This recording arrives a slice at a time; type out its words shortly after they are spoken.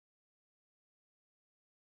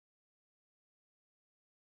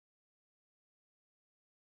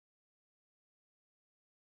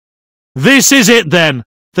This is it then.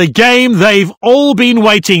 The game they've all been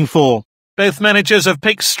waiting for. Both managers have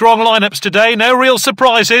picked strong lineups today, no real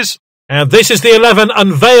surprises. And this is the 11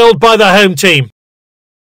 unveiled by the home team.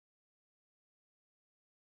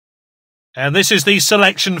 And this is the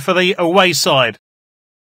selection for the away side.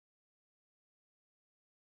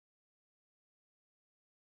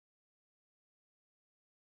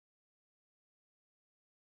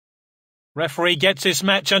 Referee gets this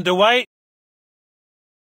match underway.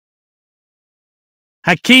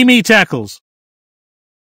 Hakimi tackles.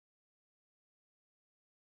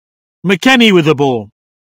 McKennie with the ball.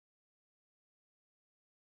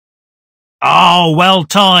 Oh, well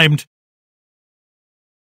timed.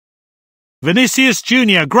 Vinicius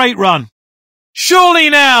Jr., great run. Surely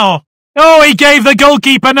now! Oh, he gave the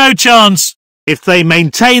goalkeeper no chance. If they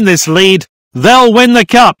maintain this lead, they'll win the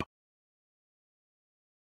cup.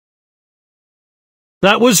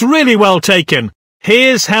 That was really well taken.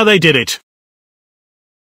 Here's how they did it.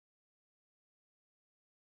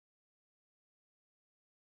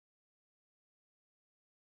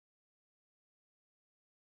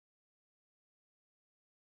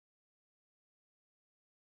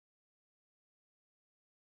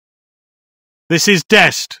 This is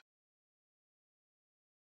Dest.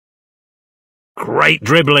 Great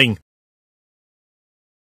dribbling.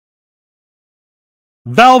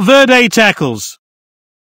 Valverde tackles.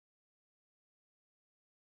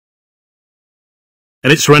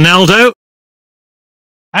 And it's Ronaldo.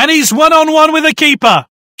 And he's one-on-one with the keeper.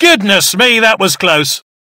 Goodness me, that was close.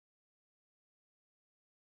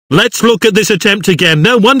 Let's look at this attempt again.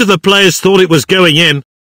 No wonder the players thought it was going in.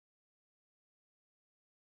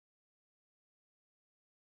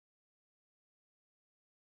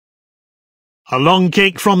 A long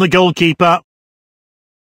kick from the goalkeeper.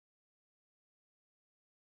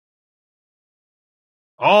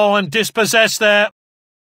 Oh, and dispossessed there.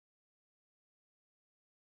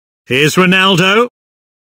 Here's Ronaldo.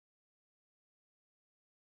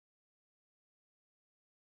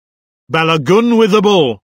 Balogun with the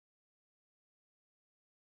ball.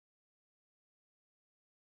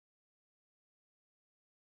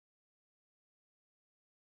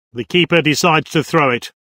 The keeper decides to throw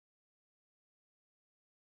it.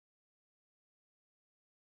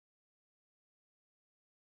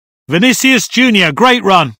 Vinicius Jr., great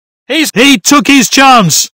run. He took his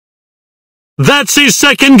chance. That's his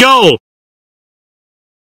second goal.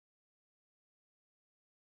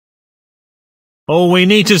 Oh, we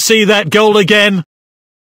need to see that goal again.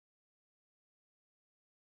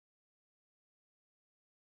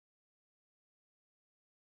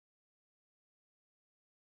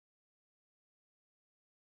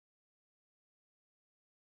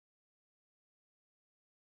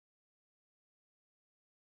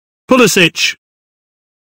 Pulisic.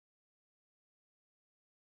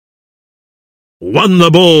 Won the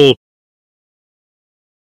ball.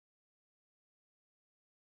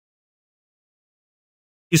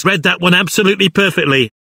 He's read that one absolutely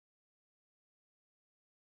perfectly.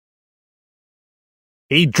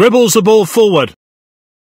 He dribbles the ball forward.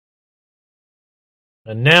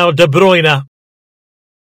 And now De Bruyne.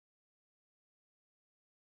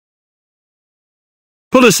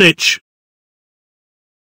 Pulisic.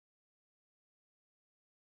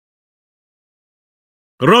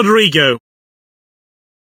 Rodrigo.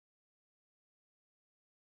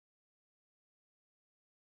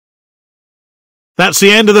 That's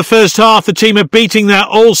the end of the first half. The team are beating their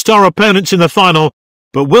all-star opponents in the final,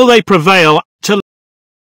 but will they prevail to...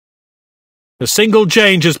 A single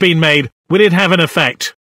change has been made. Will it have an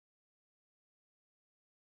effect?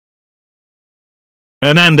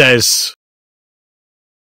 Hernandez.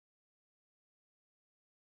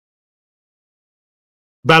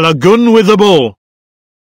 Balogun with the ball.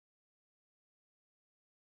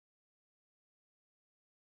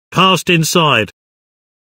 Passed inside.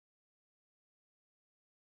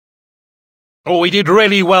 Oh, he did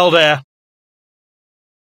really well there.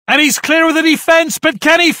 And he's clear of the defence, but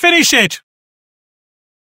can he finish it?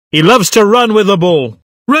 He loves to run with the ball.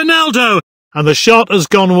 Ronaldo! And the shot has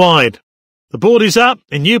gone wide. The board is up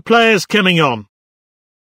and new players coming on.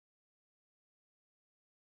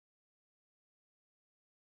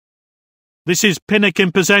 This is Pinnock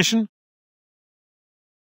in possession.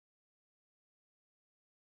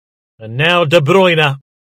 And now De Bruyne.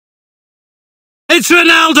 It's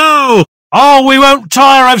Ronaldo! Oh, we won't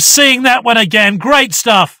tire of seeing that one again. Great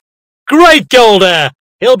stuff. Great goal there.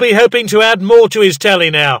 He'll be hoping to add more to his tally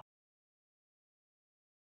now.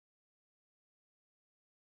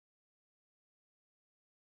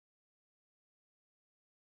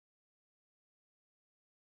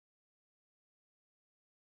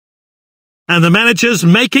 And the manager's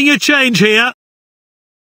making a change here.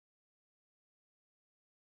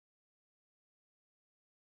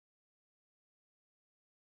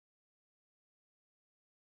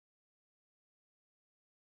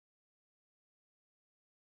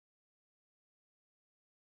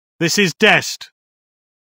 This is Dest.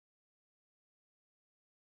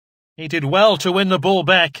 He did well to win the ball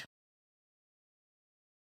back.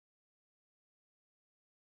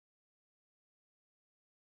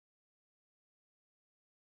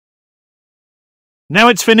 Now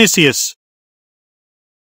it's Vinicius.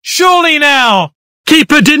 Surely now!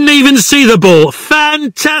 Keeper didn't even see the ball.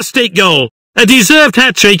 Fantastic goal. A deserved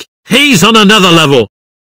hat-trick. He's on another level.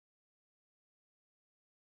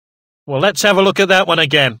 Well, let's have a look at that one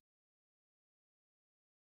again.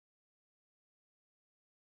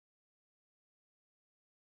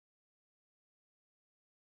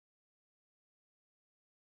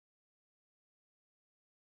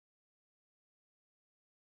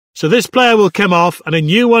 So this player will come off and a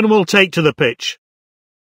new one will take to the pitch.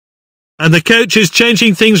 And the coach is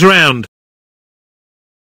changing things round.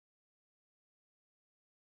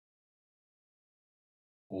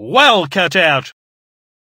 Well cut out.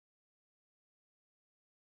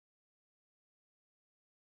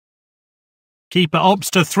 Keeper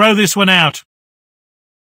opts to throw this one out.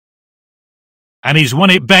 And he's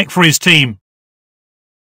won it back for his team.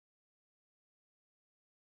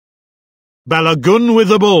 Balogun with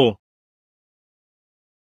the ball.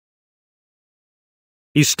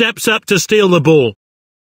 He steps up to steal the ball.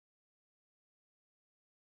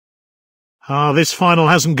 This final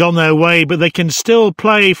hasn't gone their way, but they can still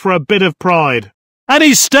play for a bit of pride. And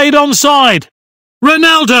he's stayed onside.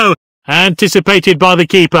 Ronaldo, anticipated by the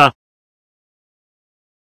keeper.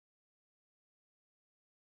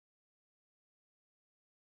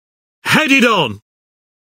 Headed on.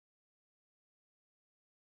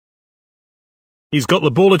 He's got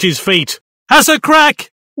the ball at his feet. Has a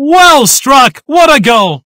crack. Well struck. What a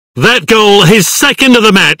goal. That goal, his second of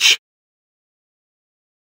the match.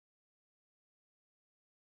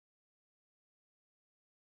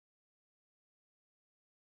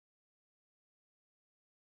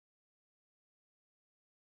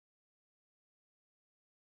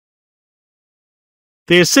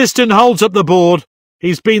 The assistant holds up the board.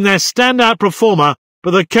 He's been their standout performer,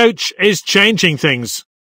 but the coach is changing things.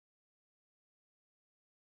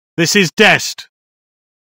 This is Dest.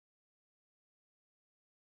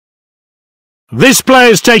 This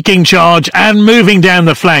player's taking charge and moving down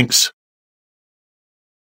the flanks.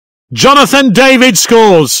 Jonathan David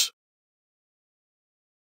scores.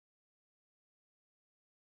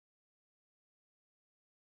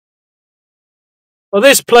 Well,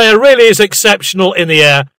 this player really is exceptional in the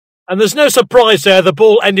air, and there's no surprise there the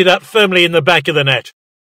ball ended up firmly in the back of the net.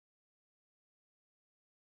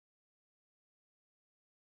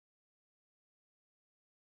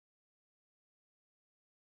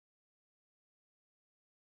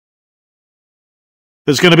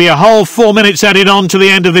 There's going to be a whole 4 minutes added on to the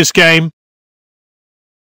end of this game.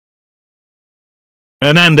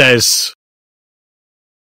 Hernandez.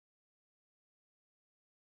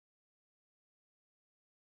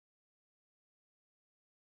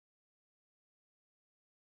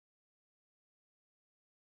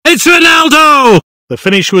 It's Ronaldo! The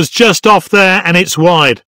finish was just off there and it's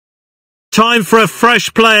wide. Time for a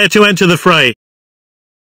fresh player to enter the fray.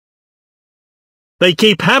 They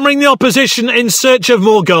keep hammering the opposition in search of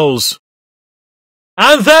more goals.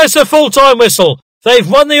 And there's a full-time whistle. They've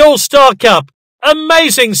won the All-Star Cup.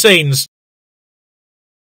 Amazing scenes.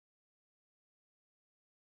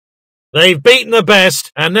 They've beaten the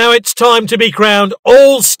best, and now it's time to be crowned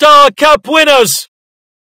All-Star Cup winners.